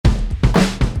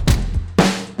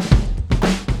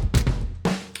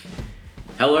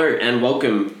Hello and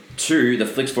welcome to the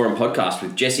Flicks Forum podcast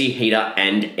with Jesse, Heater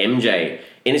and MJ.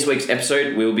 In this week's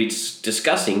episode, we'll be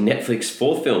discussing Netflix's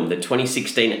fourth film, the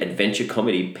 2016 adventure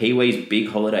comedy Pee-wee's Big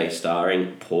Holiday,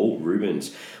 starring Paul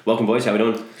Reubens. Welcome, boys. How are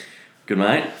we doing? Good,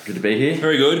 mate. Good to be here.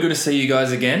 Very good. Good to see you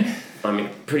guys again. I'm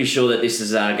pretty sure that this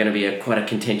is going to be quite a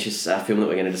contentious film that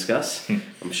we're going to discuss.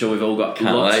 I'm sure we've all got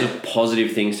lots of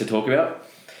positive things to talk about.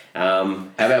 How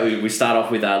about we start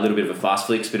off with a little bit of a fast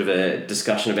flicks, bit of a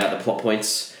discussion about the plot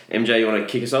points. MJ, you want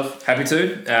to kick us off? Happy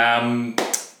to.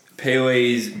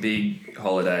 Pee-wee's Big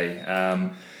Holiday.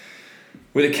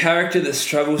 With a character that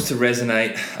struggles to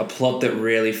resonate, a plot that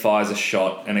rarely fires a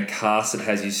shot, and a cast that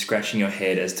has you scratching your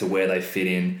head as to where they fit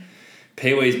in,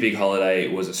 Pee-wee's Big Holiday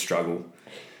was a struggle.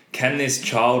 Can this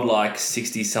childlike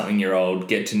 60-something-year-old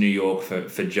get to New York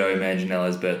for Joe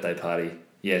Manganiello's birthday party?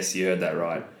 Yes, you heard that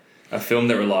right. A film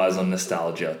that relies on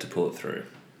nostalgia to pull it through.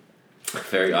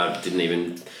 I didn't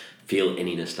even feel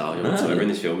any nostalgia whatsoever in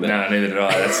this film. No, neither did I.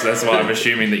 That's why I'm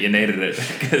assuming that you needed it,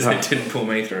 because it didn't pull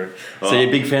me through. So you're a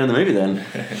big fan of the movie then?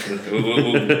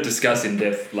 We'll discuss in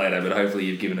depth later, but hopefully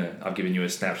I've given you a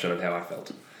snapshot of how I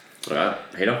felt. All right,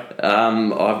 Heater?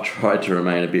 I've tried to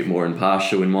remain a bit more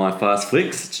impartial in my fast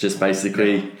flicks. It's just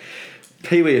basically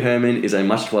Pee Wee Herman is a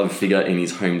much-loved figure in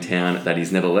his hometown that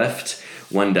he's never left.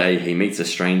 One day he meets a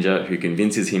stranger who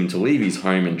convinces him to leave his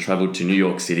home and travel to New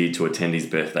York City to attend his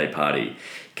birthday party.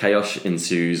 Chaos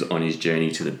ensues on his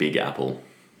journey to the Big Apple.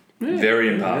 Yeah,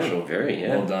 very impartial.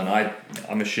 Well done.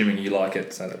 I'm assuming you like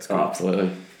it, so that's good. Oh,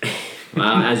 absolutely.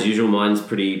 As usual, mine's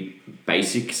pretty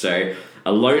basic. So,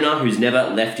 a loner who's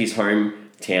never left his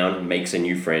hometown makes a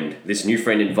new friend. This new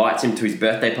friend invites him to his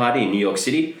birthday party in New York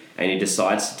City, and he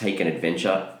decides to take an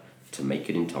adventure to make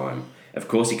it in time. Of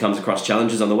course, he comes across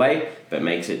challenges on the way, but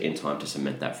makes it in time to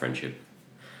cement that friendship.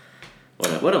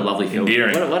 What a lovely film.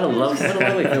 Endearing. What a lovely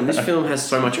film. This film has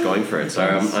so much going for it, so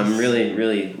I'm really,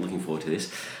 really looking forward to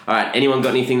this. All right, anyone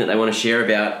got anything that they want to share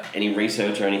about any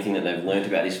research or anything that they've learnt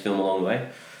about this film along the way?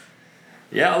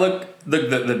 Yeah, look,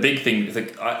 the big thing,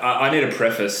 I need a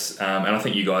preface, and I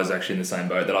think you guys are actually in the same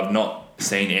boat, that I've not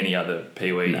seen any other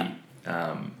Pee-wee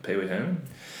Herman.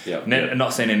 Yeah.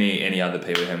 Not seen any other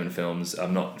Pee-wee Herman films.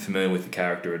 I'm not familiar with the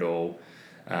character at all.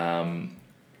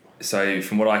 So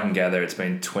from what I can gather, it's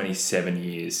been 27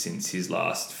 years since his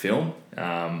last film,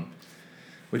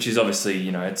 which is obviously,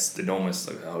 it's enormous,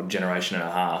 like a generation and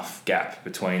a half gap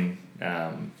between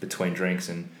drinks.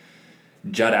 And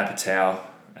Judd Apatow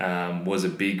was a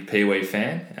big Pee-wee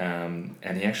fan,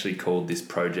 and he actually called this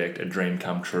project a dream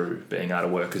come true, being able to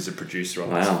work as a producer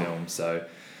on this film. So,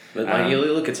 But you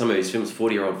look at some of these films,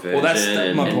 40-year-old version. Well,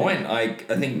 that's my point. I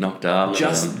think Knocked Up.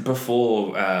 Just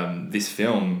before this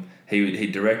film, he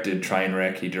directed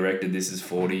Trainwreck. He directed This Is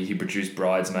 40. He produced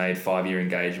Bridesmaid, 5-Year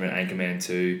Engagement, Anchorman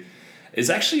 2. It's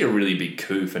actually a really big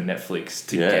coup for Netflix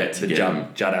to get the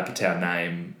Judd Apatow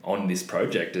name on this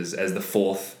project as the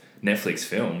fourth Netflix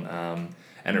film.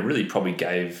 And it really probably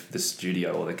gave the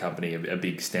studio or the company a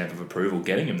big stamp of approval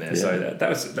getting him there.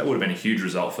 Yeah. So that would have been a huge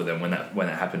result for them when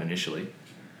that happened initially.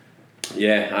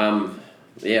 Yeah.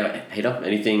 Heater,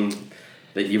 anything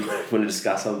that you want to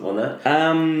discuss on that?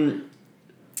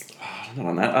 Not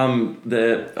on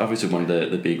that. Obviously one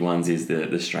of the big ones is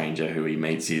the stranger who he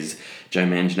meets is Joe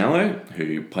Manganiello,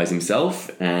 who plays himself,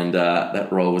 and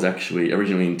that role was actually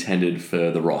originally intended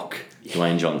for The Rock,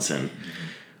 Dwayne Johnson,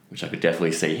 which I could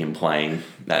definitely see him playing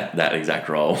that exact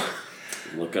role.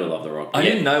 Look, gotta love The Rock. I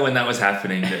didn't know when that was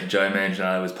happening that Joe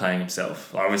Manganiello was playing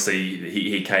himself. Obviously,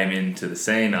 he came into the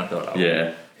scene. I thought,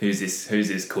 who's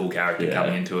this cool character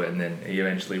coming into it? And then he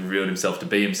eventually revealed himself to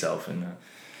be himself, and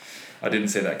I didn't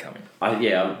see that coming. I'm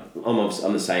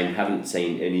the same. Haven't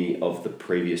seen any of the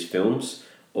previous films.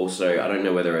 Also, I don't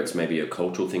know whether it's maybe a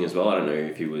cultural thing as well. I don't know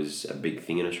if he was a big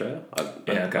thing in Australia. I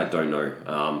don't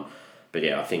know. But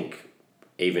yeah, I think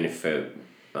even if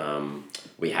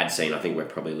we had seen, I think we're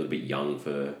probably a little bit young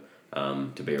for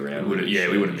to be around. We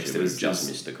would have missed it. It was just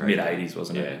missed the craze. Mid-80s,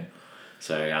 wasn't it? Yeah.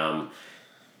 So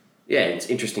it's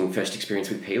interesting first experience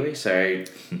with Pee-wee. So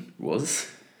Was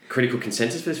critical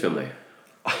consensus for this film though.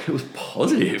 it was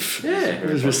positive. Yeah. It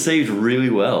was received really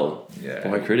well by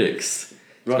Yeah. critics.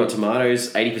 Rotten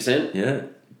Tomatoes, 80%. Yeah.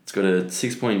 It's got a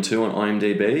 6.2 on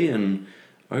IMDb, and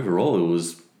overall it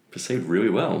was perceived really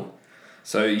well.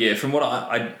 So yeah, from what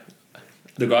I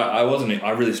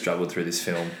really struggled through this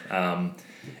film,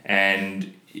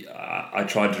 and I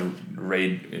tried to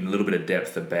read in a little bit of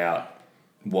depth about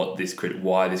why this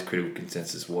critical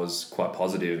consensus was quite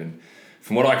positive, and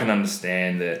from what I can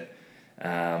understand, that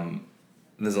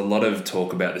there's a lot of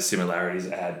talk about the similarities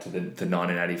it had to the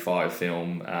 1985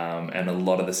 film, and a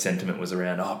lot of the sentiment was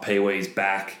around, Pee-wee's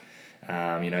back,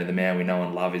 The man we know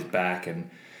and love is back, and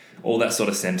all that sort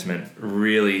of sentiment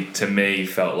really, to me,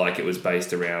 felt like it was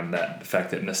based around the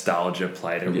fact that nostalgia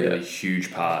played a really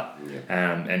huge part.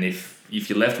 And if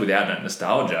you're left without that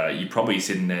nostalgia, you're probably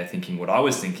sitting there thinking what I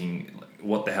was thinking,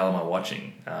 what the hell am I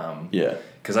watching?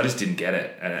 Because I just didn't get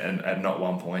it, and at not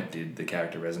one point did the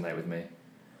character resonate with me.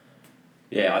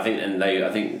 Yeah, I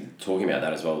think talking about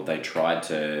that as well, they tried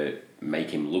to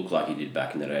make him look like he did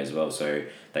back in the day as well. So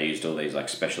they used all these like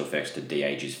special effects to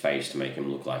de-age his face to make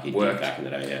him look like he did back in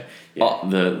the day. Yeah.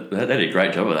 They did a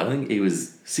great job of that. I think he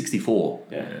was 64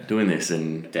 doing this,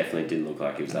 and definitely didn't look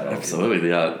like he was that old. Absolutely,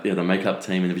 the makeup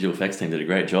team and the visual effects team did a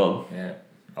great job. Yeah,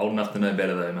 old enough to know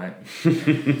better though, mate.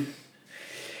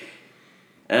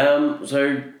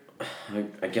 So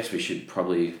I guess we should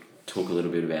probably talk a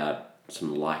little bit about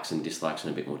some likes and dislikes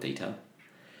in a bit more detail.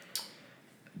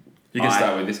 You can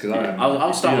start with this because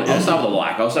I'll start with a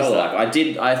like.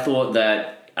 I thought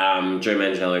that Joe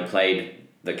Manganiello played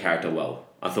the character well.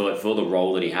 I thought for the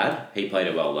role that he played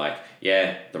it well. Like,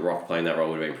 The Rock playing that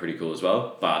role would have been pretty cool as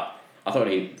well. But I thought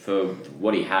for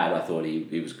what he had, I thought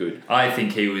he was good. I actually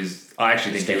think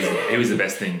he was the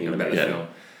best thing about the film.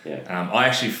 Yeah. I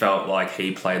actually felt like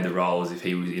he played the role as if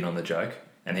he was in on the joke,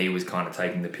 and he was kind of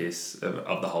taking the piss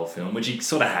of the whole film, which he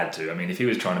sort of had to. I mean, if he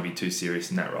was trying to be too serious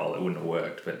in that role, it wouldn't have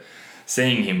worked. But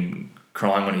seeing him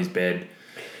crying on his bed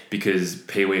because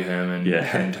Pee Wee Herman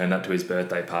hadn't turned up to his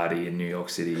birthday party in New York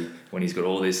City when he's got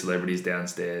all these celebrities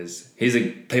downstairs. He's a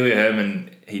Pee Wee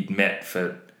Herman he'd met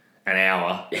for an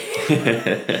hour. I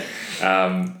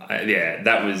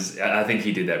think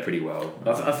he did that pretty well.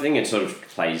 I think it sort of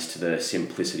plays to the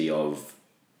simplicity of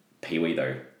Pee-wee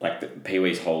though. Like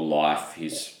Pee-wee's whole life,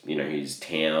 his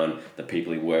town, the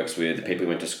people he works with, the people he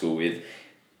went to school with,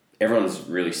 everyone's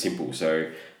really simple.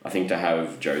 So I think to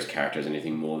have Joe's character as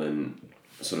anything more than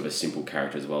sort of a simple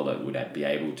character as well that would be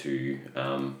able to,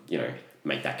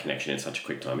 make that connection in such a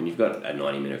quick time. And you've got a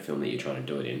 90-minute film that you're trying to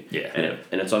do it in.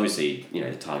 And it's obviously,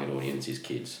 the target audience is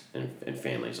kids and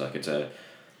families. Like it's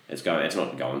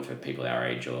not going for people our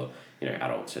age or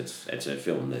adults. It's a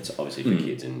film that's obviously for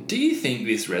kids. And do you think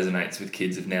this resonates with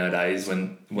kids of nowadays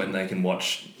when they can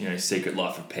watch Secret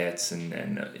Life of Pets and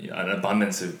an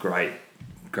abundance of great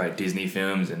Disney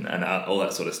films and all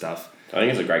that sort of stuff? I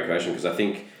think it's a great question because I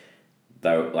think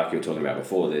though, like you were talking about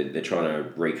before, they're trying to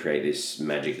recreate this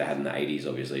magic they had in the 80s,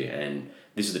 obviously, and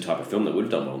this is the type of film that would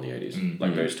have done well in the 80s.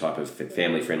 Like those type of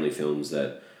family-friendly films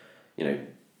that,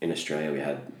 in Australia we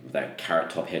had that Carrot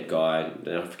Top Head guy,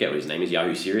 I forget what his name is,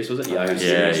 Yahoo Serious, was it? Yahoo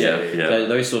Serious. Yeah.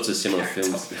 Those sorts of similar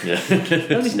films. That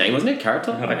was his name, wasn't it? Carrot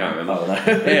Top? I can't remember.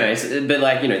 Anyways, but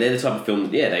they're the type of films,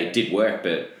 they did work,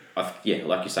 but like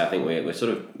you say, I think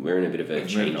we're in a bit of a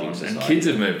changing society. And kids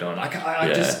have moved on.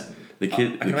 The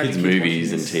kids'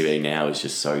 movies and TV now is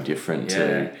just so different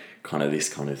to kind of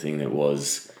this kind of thing that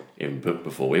was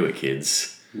before we were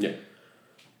kids. Yeah.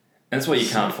 And that's why you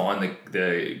can't find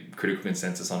the critical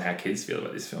consensus on how kids feel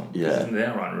about this film. Yeah. They're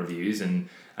not writing reviews, and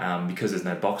because there's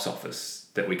no box office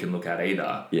that we can look at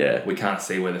either, we can't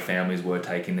see where the families were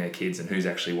taking their kids and who's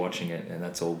actually watching it, and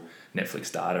that's all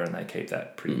Netflix data, and they keep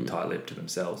that pretty tight-lipped to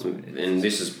themselves. And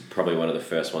this is probably one of the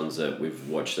first ones that we've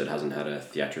watched that hasn't had a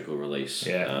theatrical release.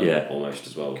 Almost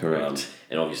as well. Correct.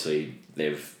 And obviously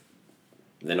they're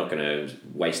not going to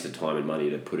waste the time and money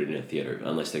to put it in a theater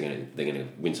unless they're going to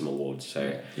win some awards.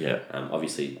 So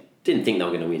obviously didn't think they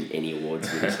were going to win any awards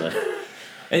with this one.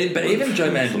 But even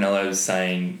Joe Manganiello was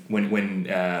saying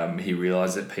when he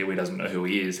realised that Pee-wee doesn't know who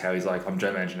he is, how he's like, I'm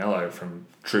Joe Manganiello from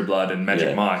True Blood and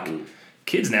Magic Mike.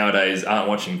 Kids nowadays aren't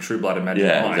watching True Blood and Magic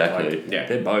Mike. Exactly.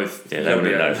 They're both they would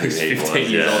know who he 15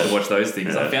 was, years old to watch those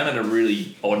things. I found it a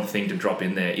really odd thing to drop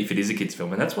in there if it is a kids'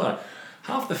 film. And that's why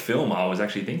half the film I was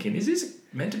actually thinking, is this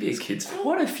meant to be a kids' film?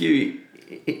 Quite a few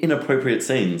inappropriate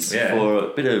scenes for a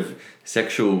bit of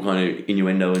sexual kind of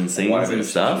innuendo and scenes and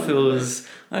stuff. It was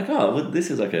like, this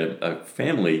is like a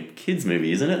family kids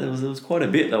movie, isn't it? There was quite a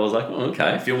bit that was like,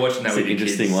 okay. If you're watching that with your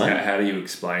kids, one. How do you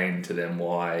explain to them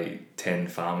why 10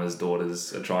 farmers'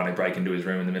 daughters are trying to break into his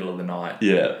room in the middle of the night?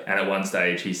 Yeah. And at one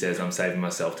stage he says, I'm saving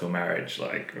myself to a marriage. So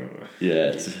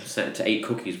to eat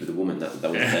cookies with a woman, that was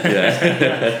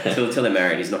until they're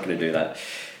married, he's not going to do that.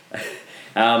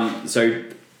 So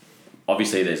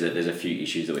obviously there's a few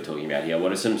issues that we're talking about here.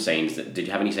 What are some scenes did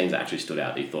you have any scenes that actually stood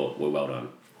out that you thought were well done?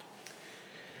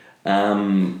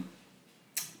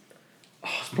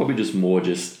 It's probably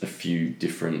just a few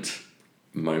different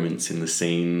moments in the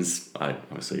scenes. I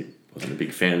obviously wasn't a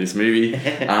big fan of this movie.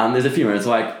 There's a few moments,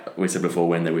 like we said before,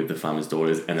 when they're with the farmer's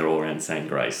daughters and they're all around saying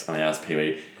grace, and I asked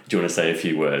Pee-wee, do you want to say a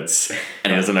few words?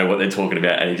 And he doesn't know what they're talking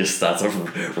about, and he just starts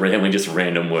off rambling just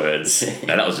random words. And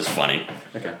that was just funny.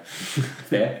 Okay.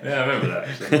 Fair. Yeah, I remember that.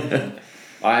 Actually.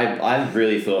 I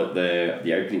really thought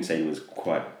the opening scene was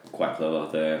quite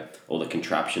clever. All the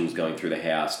contraptions going through the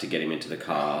house to get him into the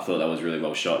car. I thought that was really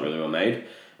well shot, really well made.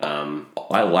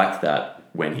 I liked that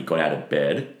when he got out of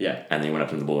bed, Yeah. and then he went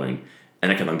up in the balloon.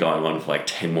 And it kept on going on for like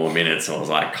 10 more minutes. And I was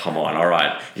like, come on, all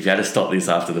right. If you had to stop this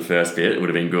after the first bit, it would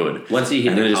have been good. Once he hit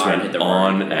and the then it car just and went hit the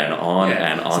on road, and on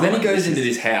Yeah. and on. So then he Like, goes this into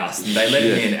is- this house, and they let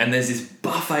him in, and there's this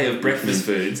buffet of breakfast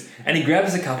foods, and he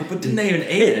grabs a couple, but didn't even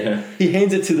eat it. He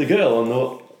hands it to the girl on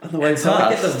the way And so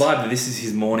I get the past. vibe that this is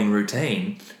his morning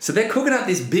routine. So they're cooking up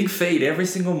this big feed every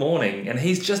single morning, and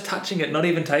he's just touching it, not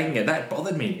even taking it. That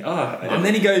bothered me. And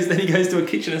then he goes to a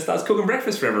kitchen and starts cooking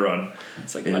breakfast for everyone.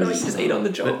 It's like, why don't you just eat on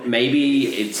the job? But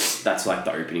maybe that's like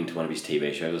the opening to one of his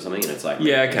TV shows or something, and it's like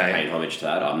Yeah, okay. paying homage to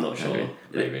that. I'm not sure.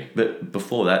 Maybe. But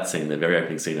before that scene, the very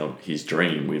opening scene of his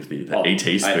dream with the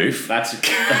E.T. spoof,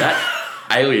 that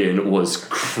alien was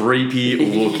creepy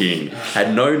looking,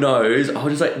 had no nose. I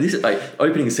was just like, this is like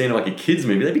opening scene of like a kid's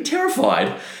movie. They'd be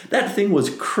terrified. That thing was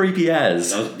creepy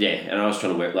as. and I was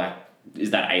trying to work like,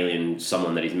 is that alien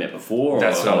someone that he's met before?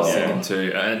 That's what I was Yeah. thinking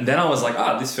too. And then I was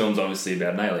like, this film's obviously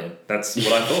about an alien. That's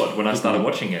what I thought when I started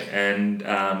watching it. And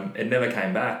it never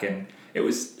came back. And it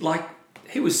was like,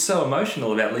 he was so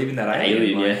emotional about leaving that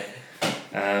alien. Alien,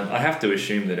 yeah. I have to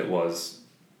assume that it was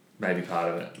maybe part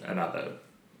of another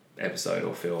episode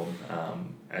or film.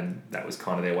 And that was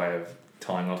kind of their way of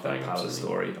tying off that Tying part off of the something.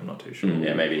 story. I'm not too sure.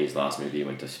 Yeah, maybe in his last movie he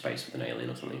went to space with an alien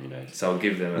or something, who knows. So I'll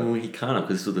give them a... Oh, he can't have,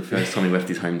 because this was the first time he left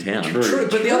his hometown. True,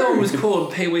 but the other one was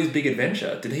called Pee-wee's Big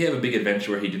Adventure. Did he have a big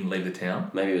adventure where he didn't leave the town?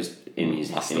 Maybe it was in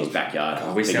his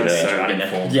backyard. We sound so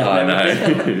uninformed. Yeah, I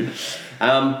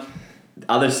know.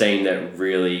 Other scene that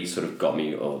really sort of got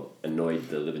me or annoyed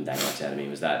the living daylights out of me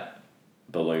was that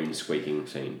balloon squeaking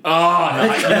scene. Oh, no,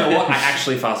 you know what? I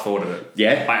actually fast forwarded it.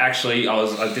 Yeah? I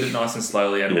did it nice and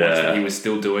slowly and Yeah. watched that he was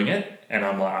still doing it, and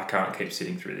I'm like, I can't keep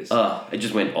sitting through this. It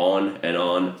just went on and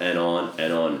on and on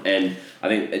and on. And I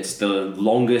think it's the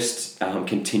longest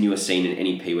continuous scene in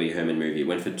any Pee Wee Herman movie. It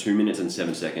went for 2 minutes and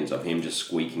 7 seconds of him just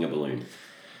squeaking a balloon.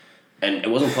 And it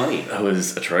wasn't funny. That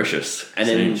was atrocious. And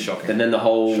then, Shocking. and then the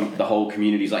whole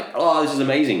community's like, oh, this is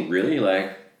amazing. Really?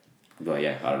 Like, well,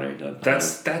 yeah, I don't know.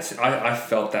 I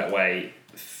felt that way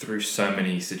through so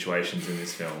many situations in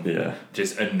this film. Yeah.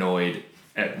 Just annoyed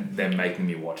at them making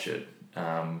me watch it.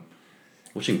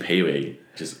 Watching Pee-wee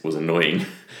just was annoying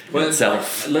Well,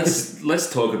 itself.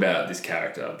 let's talk about this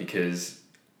character, because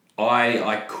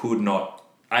I couldn't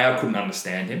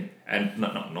understand him, and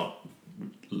not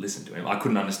listen to him. I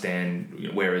couldn't understand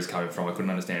where he's coming from. I couldn't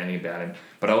understand anything about him.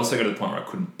 But I also got to the point where I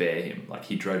couldn't bear him. Like,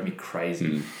 he drove me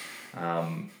crazy.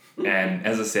 And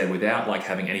as I said, without like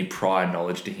having any prior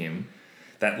knowledge to him,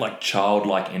 that like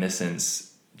childlike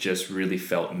innocence just really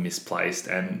felt misplaced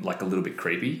and like a little bit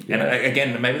creepy. Yeah. And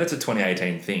again, maybe that's a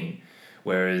 2018 thing,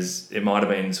 whereas it might have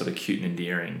been sort of cute and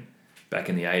endearing back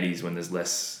in the 80s when there's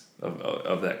less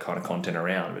of that kind of content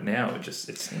around. But now it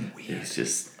seemed weird. It's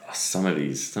just some of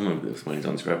this when he's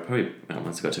on screen, probably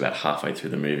once I got to about halfway through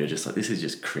the movie, just like, this is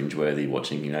just cringeworthy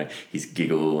watching, his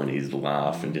giggle and his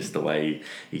laugh and just the way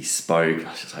he spoke.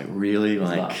 I was just like, really?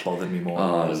 That bothered me more when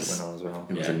I was on as well.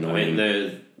 It was Yeah, annoying. I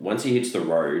mean, once he hits the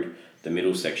road, the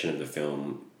middle section of the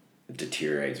film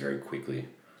deteriorates very quickly.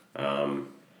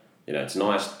 It's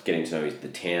nice getting to know the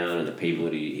town and the people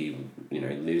that he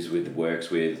lives with, works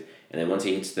with, and then once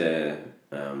he hits the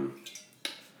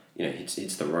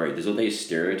hits the road, there's all these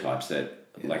stereotypes that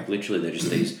like literally they're just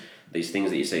these things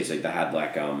that you see. So they had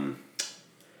like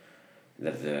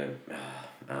the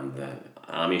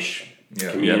Amish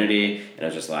community, and I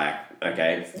was just like,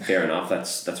 okay, fair enough,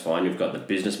 that's fine. You've got the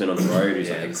businessman on the road who's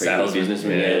like a creepy salesman.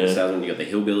 businessman, Yeah. the salesman. You got the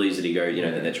hillbillies that he go,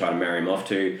 that they try to marry him off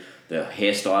to. The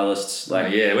hairstylists, like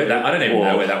I don't even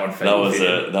know where that one fell.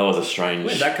 That was a strange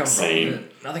Where'd that come scene. from?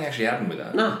 Nothing actually happened with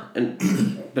that. No,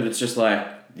 but it's just like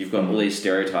you've got all these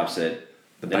stereotypes that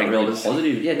The they're bank not really robbers.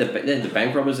 positive. Yeah, the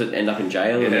bank robbers that end up in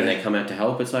jail and then they come out to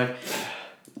help. It's like,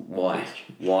 why?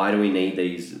 Why do we need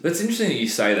these? That's interesting that you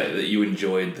say that you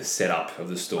enjoyed the setup of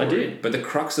the story. I did. But the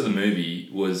crux of the movie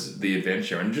was the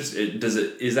adventure, and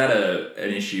is that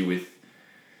an issue with,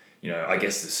 I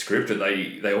guess the script, that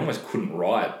they almost couldn't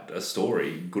write a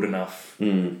story good enough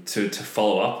to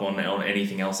follow up on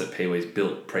anything else that Pee-wee's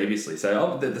built previously.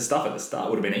 So the stuff at the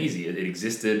start would have been easy. It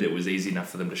existed. It was easy enough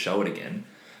for them to show it again.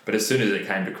 But as soon as it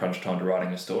came to crunch time to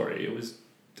writing a story, there was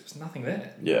nothing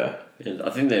there. Yeah.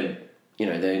 I think there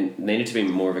needed to be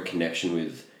more of a connection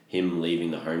with him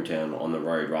leaving the hometown on the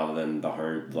road rather than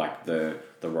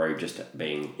the road just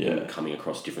being him coming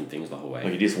across different things the whole way.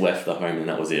 Like he just left the home and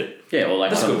that was it. Yeah, or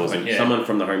like That's a good point, yeah. someone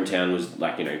from the hometown was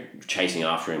like, chasing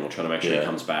after him or trying to make sure he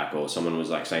comes back, or someone was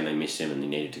like saying they missed him and they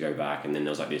needed to go back, and then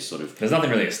there was like this sort of... There's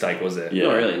nothing really at stake, was there? Yeah.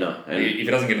 Not really, no. And If he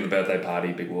doesn't get to the birthday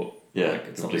party, big whoop. Yeah. Like,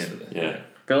 it's not the end of it. Yeah.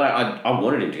 but like, I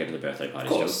wanted him to get to the birthday party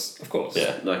Of course.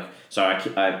 Yeah. Like, so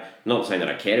I not saying that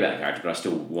I cared about the character, but I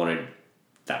still wanted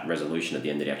that resolution at the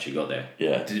end that he actually got there.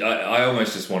 Yeah. I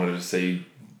almost just wanted to see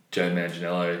Joe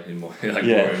Manganiello in more, like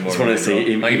Yeah, more just wanted to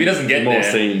see him like if he doesn't get more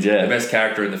there, scenes, yeah. the best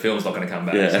character in the film's not going to come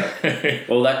back. Yeah. So.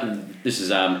 Well, this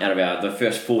is out of the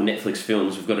first 4 Netflix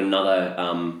films. We've got another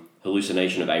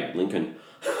hallucination of Abe Lincoln.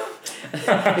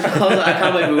 I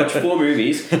can't believe we watched 4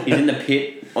 movies. He's in the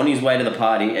pit on his way to the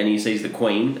party, and he sees the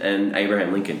Queen and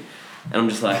Abraham Lincoln, and I'm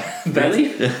just like,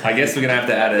 really? I guess we're going to have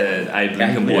to add an Abe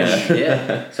Lincoln watch.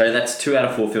 Yeah. So that's 2 out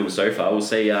of 4 films so far. We'll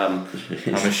see. I'm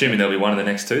assuming there'll be one of the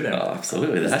next 2 then. Oh,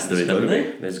 absolutely. There has to be, doesn't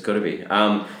there? There's got to be.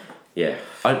 Yeah.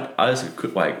 I just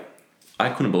could, I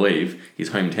couldn't believe his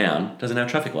hometown doesn't have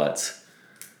traffic lights.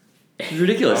 It's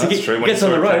ridiculous. Oh, that's true. He When gets you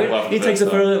on the saw a traffic light road, for he the takes it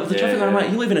first for time. the traffic light. I'm like,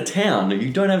 you live in a town,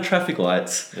 you don't have traffic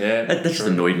lights. Yeah, That just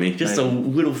true. annoyed me. Just a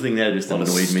little thing there just A lot of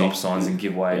annoyed stop me. signs and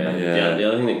give way. Yeah. Yeah. The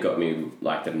other thing that got me,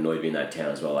 like, that annoyed me in that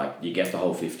town as well, like, you get the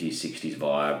whole 50s, 60s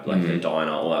vibe, like the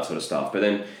diner, all that sort of stuff. But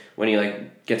then when he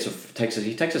like takes a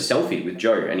selfie with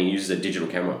Joe and he uses a digital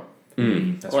camera,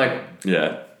 That's like, right.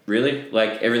 Yeah. really,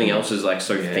 like everything else is like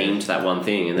so themed to that one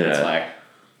thing, and then it's Yeah. like,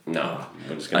 no,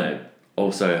 we're just gonna.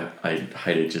 Also, I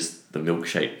hated just the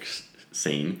milkshake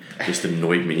scene. Just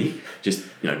annoyed me. Just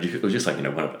it was just like one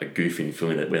of a goofy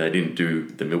film where they didn't do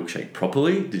the milkshake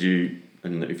properly. Did you? I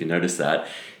don't know if you noticed that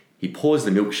he pours the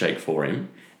milkshake for him,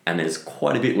 and there's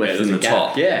quite a bit left there's in a the gap,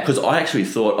 top. yeah. Because I actually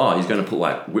thought, he's going to put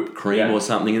like whipped cream or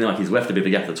something in there. Like he's left a bit of a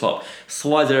gap at the top.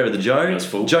 Slides it over to Joe. it's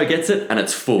full. Joe gets it, and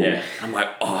it's full. Yeah. I'm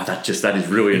like, that is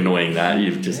really annoying. That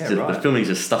you've just right. the filming's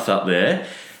just stuffed up there.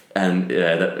 And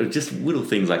just little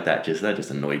things like that just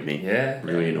annoyed me. Yeah.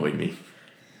 Really annoyed me.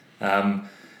 Him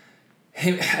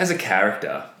as a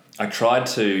character, I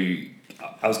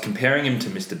was comparing him to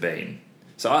Mr. Bean.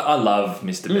 So I love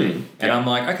Mr. Bean. And I'm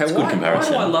like, okay, a good why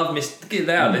comparison. do I love Mr. Get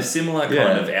out. They're similar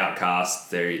kind of outcasts.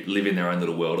 They live in their own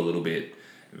little world a little bit,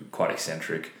 quite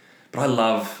eccentric. But I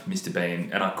love Mr.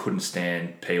 Bean, and I couldn't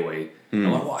stand Pee-wee.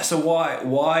 I'm like, why? So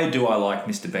why do I like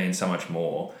Mr. Bean so much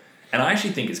more? And I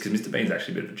actually think it's because Mr. Bean's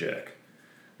actually a bit of a jerk.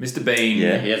 Mr. Bean,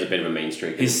 He has a bit of a mean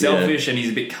streak. he's selfish and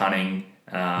he's a bit cunning,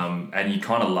 and you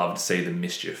kind of love to see the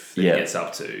mischief that he gets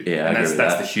up to. Yeah, and I that's agree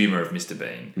with the humour of Mr.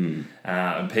 Bean.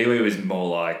 And Pee-wee was more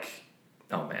like,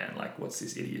 oh man, like what's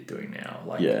this idiot doing now?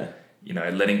 Like,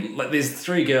 there's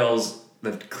 3 girls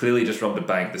that clearly just robbed a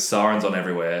bank. The sirens on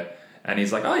everywhere, and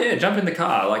he's like, oh yeah, jump in the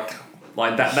car, like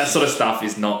that sort of stuff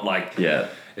is not like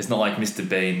It's not like Mr.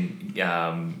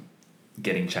 Bean.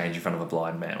 Getting change in front of a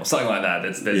blind man or something like that.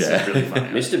 That's just really funny.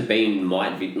 Mr. Bean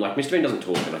might be like Mr. Bean doesn't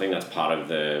talk, and I think that's part of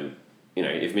the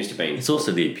if Mr. Bean. It's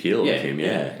also the appeal of him,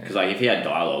 because like if he had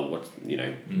dialogue,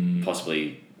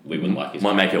 possibly we wouldn't like his.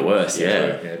 Might make it worse,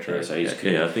 True. So he's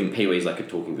I think Pee-wee's like a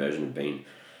talking version of Bean.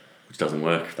 which doesn't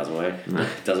work. Doesn't work. No.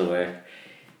 Doesn't work.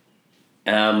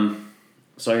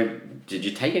 So did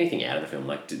you take anything out of the film?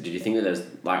 Like, did you think that there's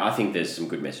I think there's some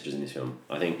good messages in this film.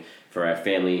 I think for a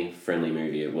family-friendly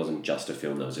movie, it wasn't just a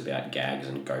film that was about gags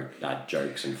and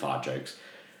jokes and fart jokes.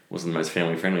 Wasn't the most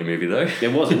family-friendly movie though.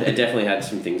 It wasn't. It definitely had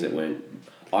some things that weren't.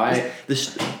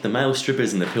 The male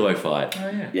strippers in the pillow fight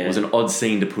was an odd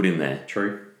scene to put in there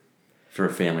True. for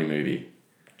a family movie.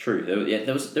 True.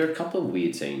 There are a couple of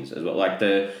weird scenes as well. Like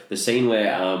the scene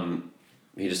where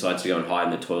he decides to go and hide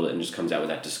in the toilet and just comes out with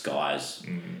that disguise,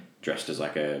 dressed as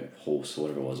like a horse or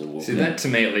whatever it was, and walks. See, that to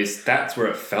me at least, that's where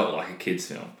it felt like a kid's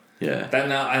film. Yeah.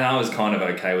 And I was kind of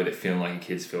okay with it feeling like a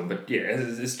kid's film, but yeah,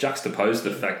 it's juxtaposed to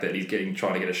the fact that he's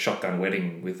trying to get a shotgun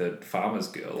wedding with a farmer's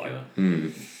girl. Like,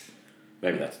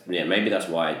 Maybe that's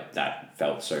why that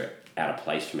felt so out of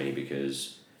place for me,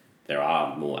 because there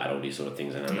are more adulty sort of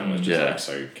things in it, and that was just like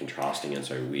so contrasting and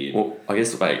so weird. Well, I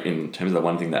guess like in terms of the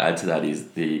one thing that adds to that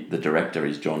is the director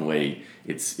is John Lee.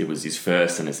 It was his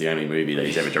first and it's the only movie that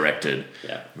he's ever directed.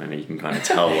 Yeah. I mean, you can kind of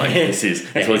tell like this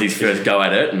was his first go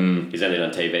at it, and He's only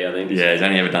done TV, I think. yeah, he's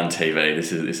only ever done TV.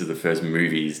 This is the first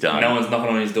movie he's done. no one's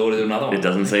knocking on his door to do another one. It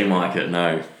doesn't seem like it.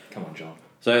 No. Come on, John.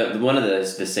 So one of the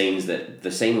scenes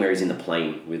the scene where he's in the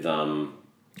plane with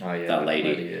that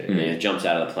lady, and he jumps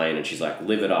out of the plane and she's like,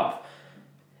 "Live it up."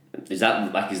 Is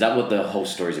that what the whole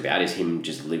story's about? Is him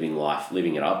just living life,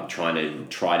 living it up, trying to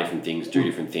try different things, do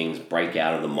different things, break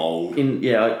out of the mold?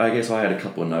 I guess I had a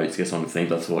couple of notes. I guess on the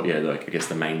themes, I thought, I guess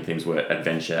the main themes were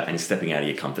adventure and stepping out of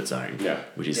your comfort zone. Yeah.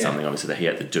 Which is something obviously that he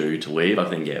had to do to leave. I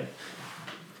think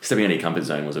stepping out of your comfort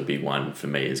zone was a big one for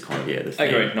me. Is kind of the theme. I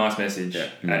agree. Nice message.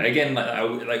 Yeah. Again, I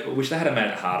wish they had made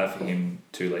it harder for him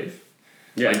to leave.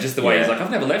 Yeah, just the way he's like, I've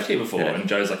never left here before, and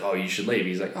Joe's like, oh, you should leave.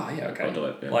 He's like, oh yeah, okay, I'll do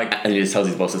it. Yeah. Like, and he just tells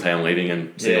his bosses, hey, I'm leaving,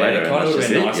 and see you later. It kind of would have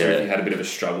been nicer if he had a bit of a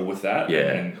struggle with that.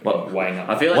 And weighing up.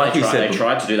 I feel like they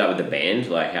tried to do that with the band,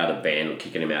 like how the band were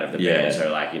kicking him out of the band.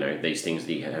 So like these things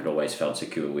that he had always felt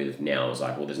secure with. Now it's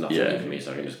like, well, there's nothing here for me,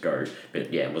 so I can just go.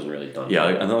 But it wasn't really done. Yeah,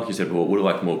 and like you said before, would have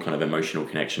liked more kind of emotional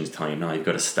connections, telling him, no, you've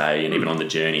got to stay, and even on the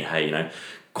journey, hey,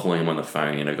 calling him on the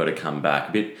phone, got to come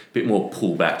back. A bit more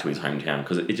pull back to his hometown,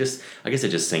 because it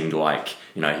just seemed like,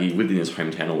 he lived in his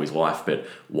hometown all his life, but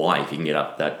why, if he can get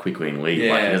up that quickly and leave?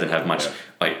 Like, he doesn't have much,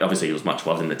 obviously he was much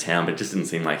loved in the town, but it just didn't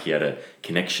seem like he had a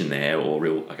connection there or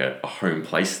real, like a home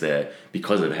place there,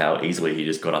 because of how easily he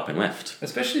just got up and left.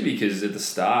 Especially because at the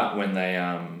start when they,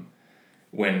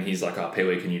 when he's like, Pee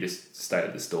Wee, can you just stay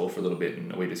at the store for a little bit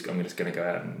and I'm just going to go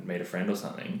out and meet a friend or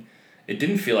something? It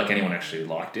didn't feel like anyone actually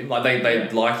liked him. Like they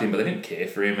liked him, but they didn't care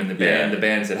for him. And the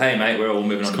band said, "Hey mate, we're all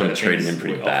moving on." Kind of treating him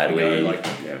pretty badly.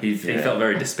 He felt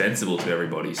very dispensable to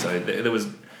everybody. So there was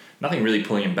nothing really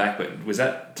pulling him back. But was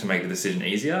that to make the decision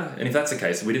easier? And if that's the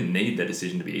case, we didn't need the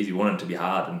decision to be easy. We wanted it to be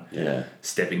hard and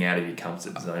stepping out of your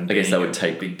comfort zone. I guess that would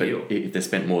take big deal. If they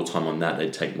spent more time on that,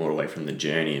 they'd take more away from the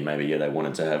journey, and maybe they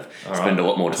wanted to spend a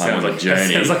lot more time on the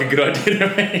journey. Sounds like a good idea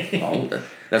to me.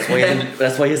 That's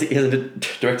why he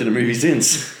hasn't directed a movie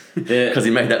since. Because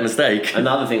he made that mistake.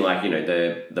 Another thing,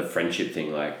 the friendship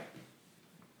thing,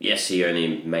 yes, he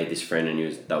only made this friend and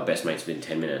they were best mates within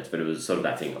 10 minutes, but it was sort of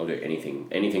that thing, I'll do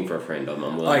anything for a friend. I'm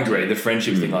willing. I agree. The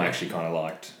friendship thing I actually kind of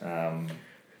liked.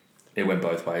 It went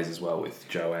both ways as well with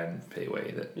Joe and Pee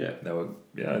Wee. They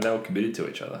were committed to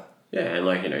each other. Yeah,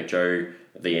 and Joe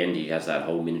at the end he has that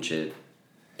whole miniature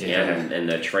town and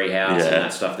the tree house and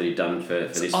that stuff that he'd done for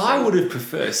this. I would have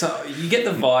preferred. So you get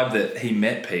the vibe that he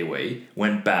met Pee Wee,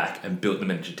 went back and built the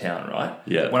miniature town, right?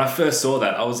 Yeah. When I first saw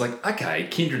that, I was like, okay,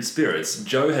 kindred spirits.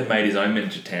 Joe had made his own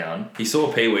miniature town. He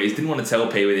saw Pee Wee's, didn't want to tell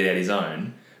Pee Wee that he had his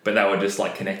own, but they were just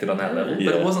connected on that level. Yeah.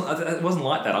 But it wasn't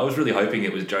like that. I was really hoping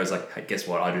it was Joe's like, hey, guess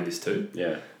what? I do this too.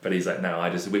 Yeah. But he's like, no,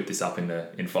 I just whipped this up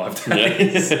in 5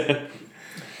 days.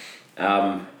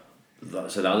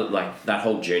 So that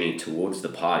whole journey towards the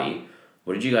party.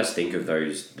 What did you guys think of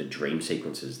the dream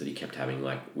sequences that he kept having,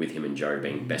 with him and Joe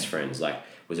being best friends?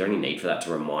 Was there any need for that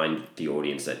to remind the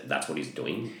audience that that's what he's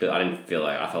doing? But I felt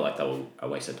like that was a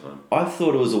waste of time. I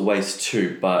thought it was a waste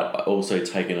too, but also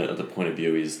taking it at the point of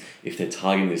view is if they're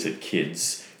targeting this at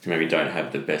kids who maybe don't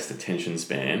have the best attention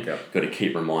span, got to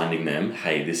keep reminding them,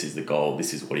 hey, this is the goal,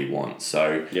 this is what he wants.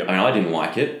 So, I didn't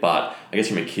like it, but I guess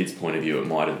from a kid's point of view, it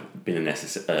might have been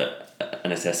a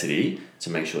necessity to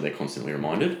make sure they're constantly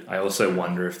reminded. I also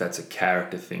wonder if that's a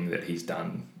character thing that he's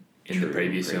done in the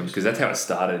previous films, because that's how it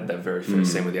started. That very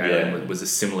first scene with the alien was a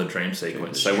similar dream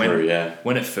sequence. So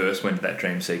when it first went to that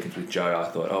dream sequence with Joe, I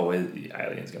thought, oh, well, the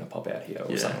alien's going to pop out here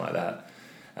or something like that.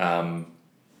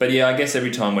 But I guess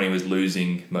every time when he was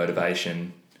losing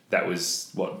motivation, that was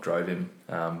what drove him.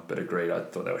 But agreed, I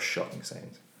thought they were shocking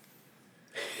scenes.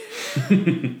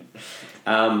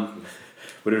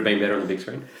 Would it have been better on the big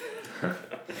screen?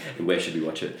 And where should we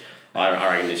watch it? I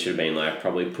reckon this should have been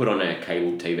probably put on a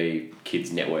cable TV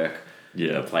kids network.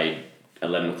 Yeah. Played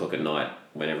 11 o'clock at night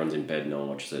when everyone's in bed and no one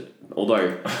watches it.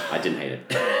 Although I didn't hate it.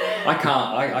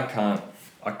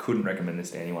 I couldn't recommend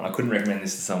this to anyone. I couldn't recommend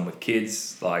this to someone with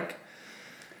kids.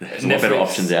 There's a lot better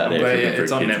options out there.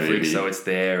 It's on Netflix, so it's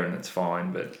there and it's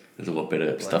fine. But there's a lot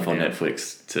better stuff on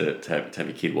Netflix to have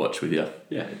your kid watch with you.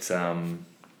 Yeah, it's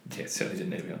it certainly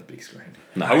didn't need to be on the big screen.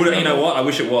 No, you know what? I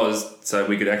wish it was, so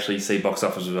we could actually see box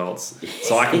office results,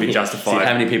 so I can be justified. See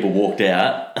how many people walked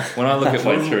out. When I look at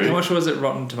how much was it?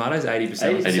 Rotten Tomatoes,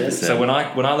 80%. 80%. So when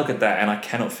I look at that and I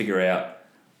cannot figure out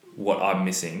what I'm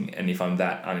missing, and if I'm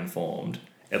that uninformed,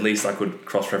 at least I could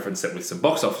cross-reference it with some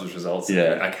box office results. And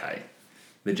go, okay,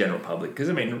 the general public, because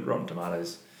Rotten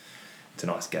Tomatoes, it's a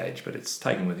nice gauge, but it's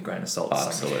taken with a grain of salt.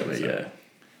 Absolutely, yeah.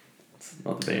 It's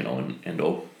not the be-all and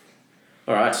end-all.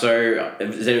 All right, so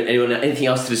is there anything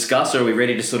else to discuss, or are we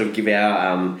ready to sort of give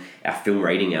our film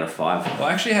rating out of 5? Well,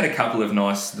 I actually had a couple of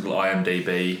nice little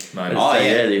IMDb moments. Oh,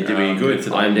 yeah, they're doing good.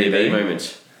 IMDb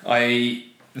moments.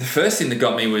 The first thing that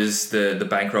got me was the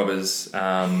bank robbers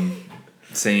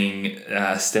seeing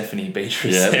Stephanie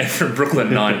Beatrice there from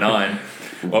Brooklyn Nine-Nine.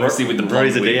 Obviously with the blonde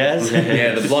Rosa wig. Diaz.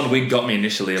 Yeah, the blonde wig got me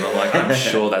initially, and I'm like, I'm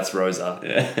sure that's Rosa.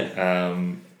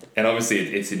 And obviously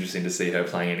it's interesting to see her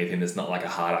playing anything that's not like a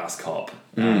hard-ass cop.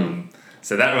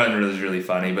 So that one was really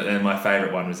funny, but then my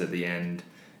favourite one was at the end.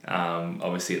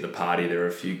 Obviously at the party there were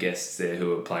a few guests there who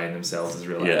were playing themselves as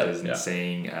real actors and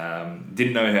seeing,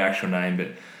 didn't know her actual name, but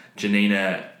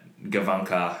Janina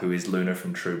Gavankar, who is Luna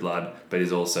from True Blood, but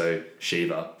is also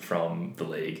Shiva from The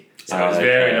League. So it was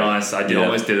very nice. I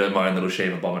almost did my own little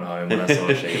Shiva bomb at home when I saw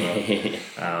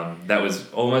Shiva. That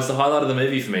was almost the highlight of the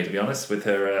movie for me, to be honest, with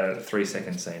her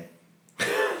 3-second scene.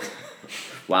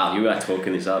 Wow, you are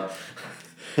talking this up.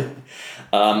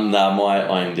 No, my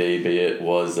IMDb it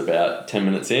was about 10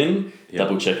 minutes in,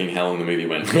 double checking how long the movie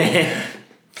went for.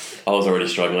 I was already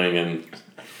struggling, and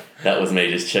that was me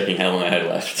just checking how long I had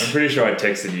left. I'm pretty sure I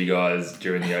texted you guys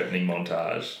during the opening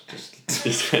montage. Just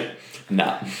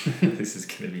nah. This is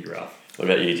going to be rough. What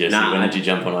about you, Jesse? When did you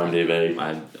jump on IMDb?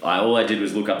 All I did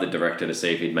was look up the director to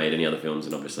see if he'd made any other films,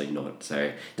 and obviously not.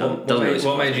 So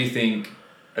what made you think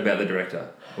about the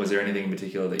director? Was there anything in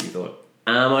particular that you thought?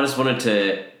 I just wanted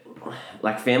to,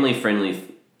 like, family-friendly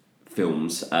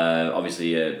films.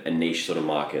 Obviously, a niche sort of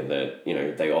market that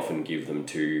they often give them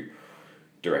to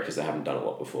directors that haven't done a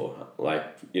lot before. Like,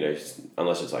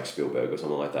 unless it's like Spielberg or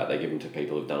someone like that, they give them to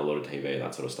people who've done a lot of TV and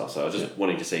that sort of stuff. So I was just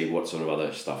wanting to see what sort of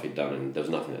other stuff he'd done, and there was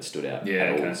nothing that stood out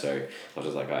at all. So I was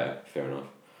just like, oh, yeah, fair enough.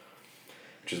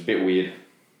 Which is a bit weird.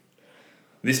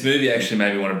 This movie actually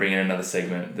made me want to bring in another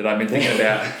segment that I've been thinking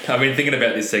about. I've been thinking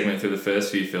about this segment through the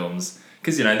first few films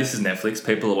because this is Netflix.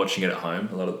 People are watching it at home.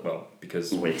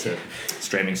 Because it's a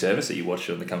streaming service that you watch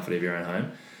it in the comfort of your own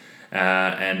home.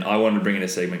 And I wanted to bring in a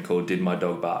segment called "Did My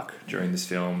Dog Bark?" during this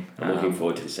film. I'm looking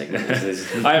forward to the segment.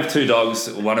 I have 2 dogs,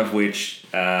 one of which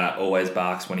always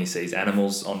barks when he sees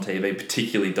animals on TV,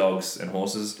 particularly dogs and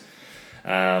horses.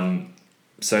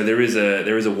 So there is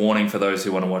a warning for those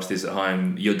who want to watch this at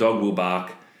home. Your dog will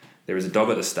bark. There is a dog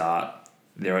at the start.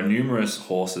 There are numerous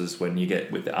horses when you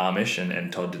get with the Amish,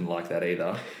 and Todd didn't like that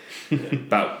either.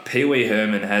 But Pee Wee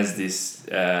Herman has this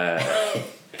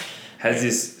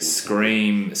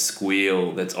scream,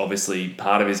 squeal that's obviously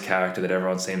part of his character that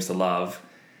everyone seems to love.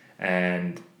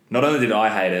 And not only did I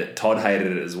hate it, Todd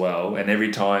hated it as well. And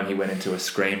every time he went into a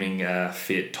screaming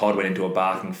fit, Todd went into a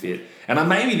barking fit. And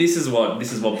maybe this is what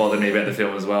bothered me about the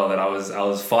film as well. That I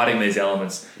was fighting these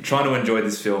elements, trying to enjoy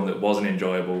this film that wasn't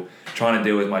enjoyable, trying to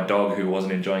deal with my dog who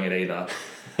wasn't enjoying it either.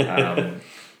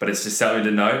 But it's just something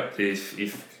to note. If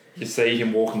you see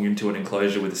him walking into an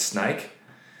enclosure with a snake,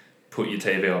 put your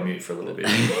TV on mute for a little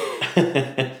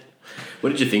bit. What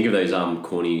did you think of those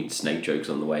corny snake jokes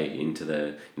on the way into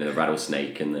the the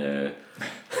rattlesnake and the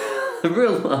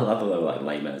real like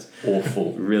lame as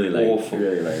Awful. Really lame. Awful.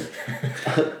 Really lame.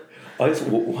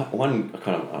 One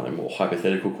kind of more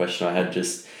hypothetical question I had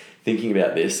just thinking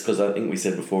about this, because I think we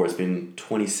said before it's been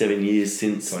 27 years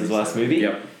since his last movie.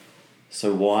 Yep.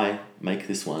 So why make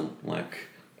this one? Like,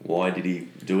 why did he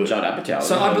do it? Judd Apatow.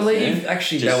 So I believe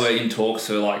actually they were in talks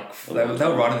for they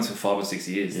were writing this for 5 or 6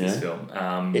 years. This film.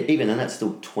 Even then, that's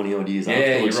still 20 odd years Yeah,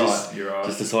 after. you're right.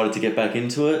 Just decided to get back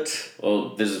into it.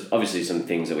 Well, there's obviously some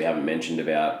things that we haven't mentioned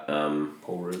about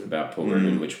Paul Rubin.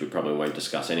 Rubin, which we probably won't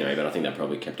discuss anyway. But I think that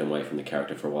probably kept him away from the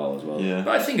character for a while as well. Yeah.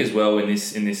 But I think as well in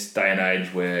this day and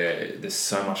age where there's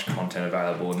so much content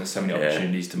available and there's so many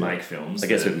opportunities to make films. I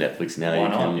guess with Netflix now, why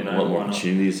you not, can a lot more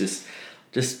opportunities.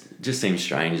 Just seems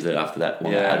strange that after that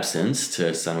long absence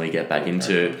to suddenly get back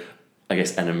into, I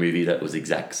guess, and a movie that was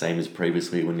exact same as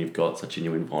previously when you've got such a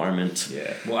new environment.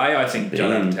 Yeah. Well, I think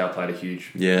Judd Apatow played a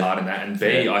huge part in that, and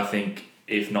B, I think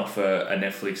if not for a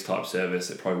Netflix type service,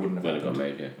 it probably wouldn't have got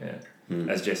made. Yeah.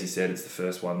 As Jesse said, it's the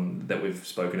first one that we've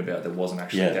spoken about that wasn't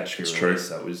actually theatrically released.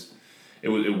 So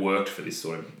it worked for this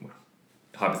sort of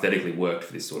hypothetically worked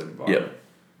for this sort of environment.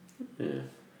 Yeah.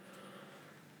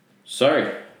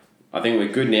 So, I think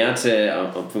we're good now. I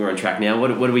think we're on track now. What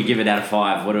do we give it out of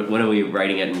 5? What are we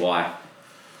rating it and why?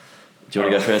 Do you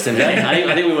want to go first, MJ?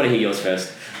 I think we want to hear yours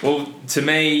first. Well, to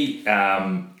me,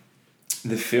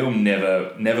 the film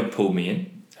never pulled me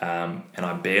in, and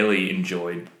I barely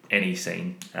enjoyed any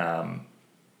scene. I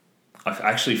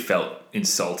actually felt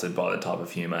insulted by the type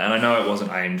of humour, and I know it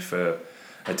wasn't aimed for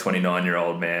a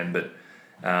 29-year-old man, but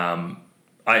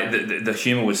the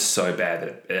humour was so bad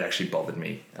that it actually bothered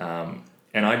me.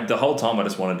 And the whole time I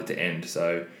just wanted it to end.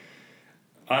 So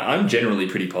I'm generally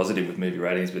pretty positive with movie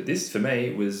ratings, but this for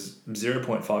me was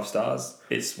 0.5 stars.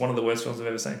 It's one of the worst films I've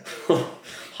ever seen.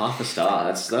 Half a star.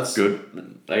 That's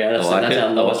good. Yeah, that's our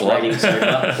lowest rating so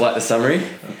far. Like the summary.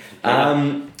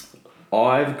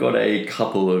 I've got a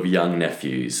couple of young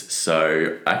nephews,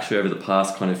 so actually over the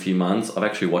past kind of few months, I've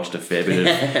actually watched a fair bit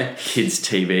of kids'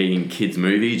 TV and kids'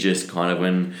 movies, just kind of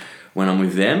when I'm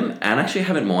with them, and actually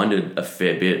haven't minded a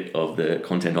fair bit of the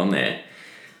content on there.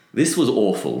 This was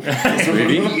awful. This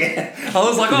movie. I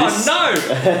was like, oh no!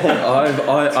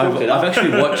 I've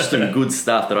actually watched some good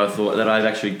stuff that I thought that I've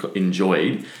actually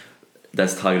enjoyed.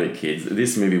 That's targeted kids.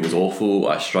 This movie was awful.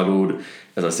 I struggled.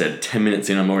 As I said, 10 minutes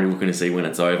in, I'm already looking to see when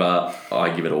it's over.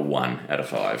 I give it a 1 out of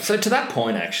 5. So to that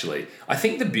point, actually, I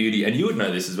think the beauty, and you would know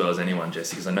this as well as anyone,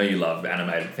 Jesse, because I know you love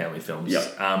animated family films.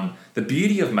 Yep. The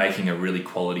beauty of making a really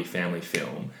quality family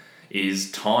film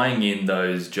is tying in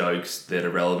those jokes that are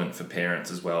relevant for parents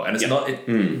as well. And it's not...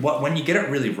 when you get it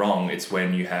really wrong, it's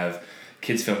when you have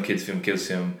kids film,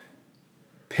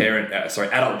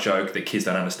 adult joke that kids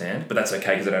don't understand, but that's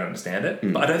okay because they don't understand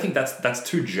it. But I don't think that's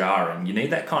too jarring. You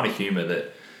need that kind of humor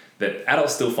that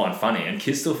adults still find funny and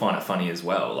kids still find it funny as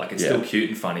well. Like it's still cute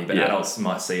and funny, but adults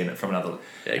might see it from another.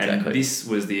 Yeah, exactly. And this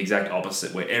was the exact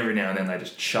opposite, where every now and then they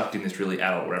just chucked in this really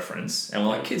adult reference, and we're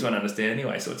like, kids won't understand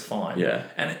anyway, so it's fine. Yeah.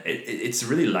 And it's a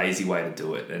really lazy way to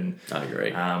do it. And I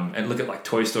agree. and look at like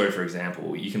Toy Story, for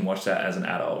example. You can watch that as an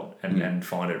adult and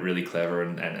find it really clever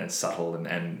and subtle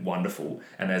and wonderful.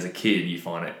 And as a kid, you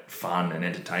find it fun and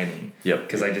entertaining. Yep.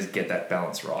 Because they just get that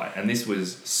balance right. And this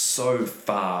was so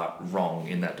far wrong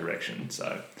in that direction.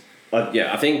 So,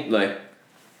 I think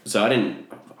so I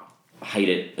didn't hate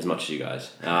it as much as you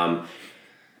guys. I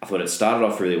thought it started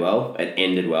off really well. It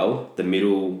ended well. The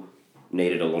middle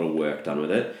needed a lot of work done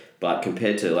with it. But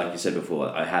compared to, like you said before,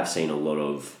 I have seen a lot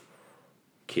of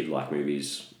kid-like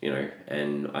movies,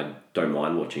 and I don't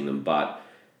mind watching them. But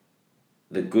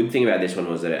the good thing about this one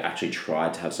was that it actually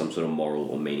tried to have some sort of moral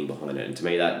or meaning behind it. And to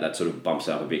me, that sort of bumps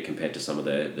it up a bit compared to some of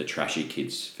the trashy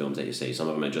kids films that you see. Some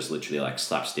of them are just literally like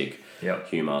slapstick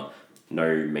humour,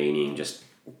 no meaning, just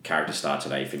character starts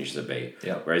at A, finishes at B.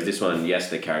 Yep. Whereas this one, yes,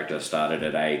 the character started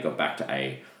at A, got back to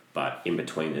A, but in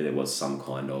between there was some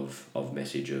kind of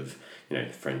message of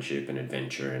friendship and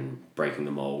adventure and breaking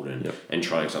the mold and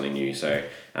trying something new. So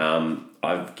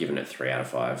I've given it 3 out of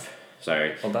 5.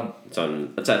 So well done. It's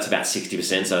about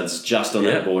 60%, so it's just on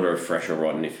that border of fresh or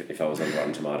rotten if I was on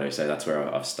Rotten Tomatoes. So that's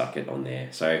where I've stuck it on there.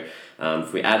 So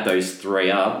if we add those 3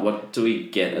 up, what do we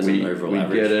get as an overall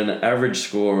average? We get an average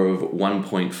score of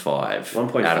 1.5.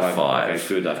 1.5 out of 5. Okay,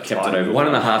 good. I've kept it over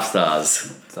 1.5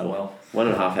 stars. Done well.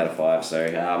 1.5 out of 5.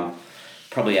 So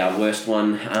probably our worst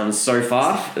one so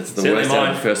far. It's the Certainly worst out mine.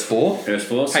 of the first 4. First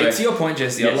 4. Hey, to your point,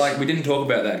 Jesse, Yes. we didn't talk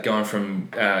about that going from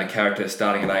character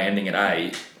starting at A, ending at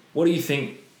A. What do you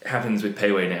think happens with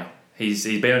Pee-wee now? He's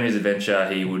been on his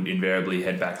adventure. He would invariably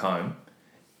head back home.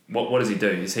 What does he do?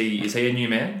 Is he a new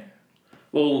man?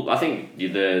 Well, I think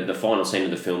the final scene of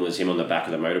the film was him on the back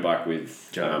of the motorbike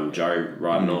with Joe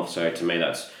riding off. So to me,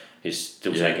 he's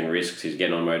still taking risks. He's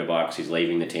getting on motorbikes. He's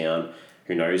leaving the town.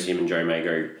 Who knows? Him and Joe may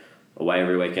go away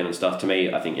every weekend and stuff. To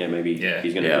me, I think maybe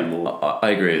he's going to do more. I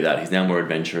agree with that. He's now more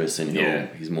adventurous and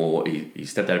he's more. He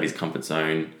stepped out of his comfort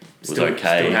zone. Was Still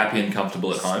okay. happy and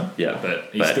comfortable at home. Yeah, but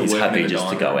he's still he's working happy in the just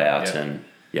to diner. go out and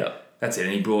That's it.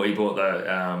 And he brought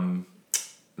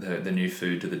the new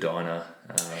food to the diner.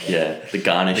 the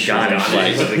garnish.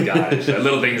 The garnish. So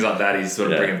little things like that he's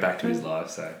sort of bringing back to his life.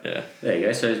 So There you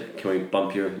go. So can we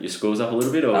bump your scores up a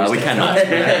little bit? Or we cannot.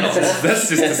 that's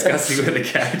just discussing where the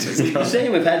characters You're go.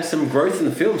 saying we've had some growth in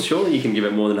the film. Surely you can give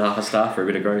it more than half a star for a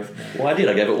bit of growth. Well, I did.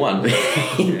 I gave it 1.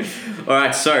 All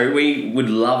right, so we would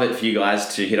love it for you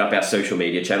guys to hit up our social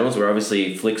media channels. We're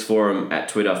obviously Flicks Forum at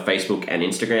Twitter, Facebook, and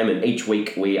Instagram. And each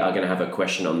week we are going to have a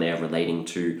question on there relating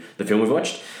to the film we've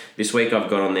watched. This week I've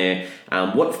got on there,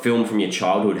 what film from your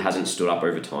childhood hasn't stood up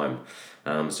over time?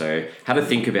 So have a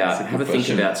think about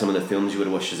some of the films you would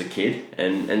have watched as a kid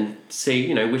and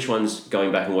see, which ones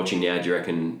going back and watching now do you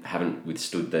reckon haven't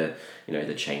withstood the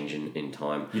change in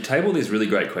time. You table these really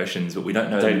great questions, but we don't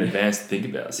know them in advance to think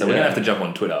about. So we're going to have to jump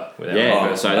on Twitter. So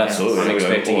that's absolutely. I'm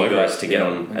expecting you guys to get Yeah.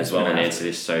 on as well and answer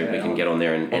this so we can get on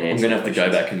there and I'm answer. going to have to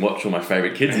go back and watch all my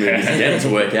favourite kids movies again to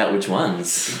work out which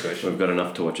ones. We've got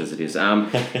enough to watch as it is.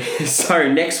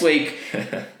 So next week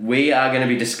we are going to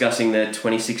be discussing the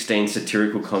 2016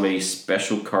 satirical comedy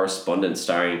Special Correspondent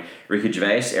starring Ricky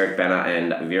Gervais, Eric Bana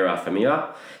and Vera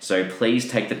Farmiga. So please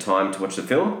take the time to watch the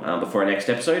film before our next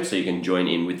episode so you can join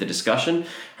in with the discussion.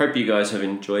 Hope you guys have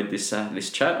enjoyed this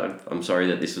chat. I'm sorry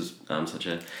that this was such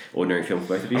an ordinary film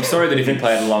for both of you. I'm sorry that if you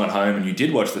played along at home and you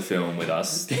did watch the film with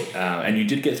us and you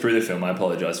did get through the film, I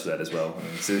apologise for that as well.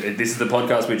 So this is the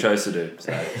podcast we chose to do.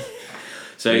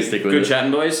 So good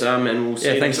chatting, boys, and we'll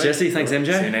see you thanks, next week. Jesse. Thanks,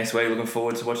 MJ. See you next week. Looking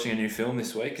forward to watching a new film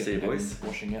this week. See you, boys. And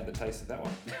washing out the taste of that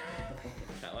one.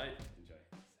 Can't wait.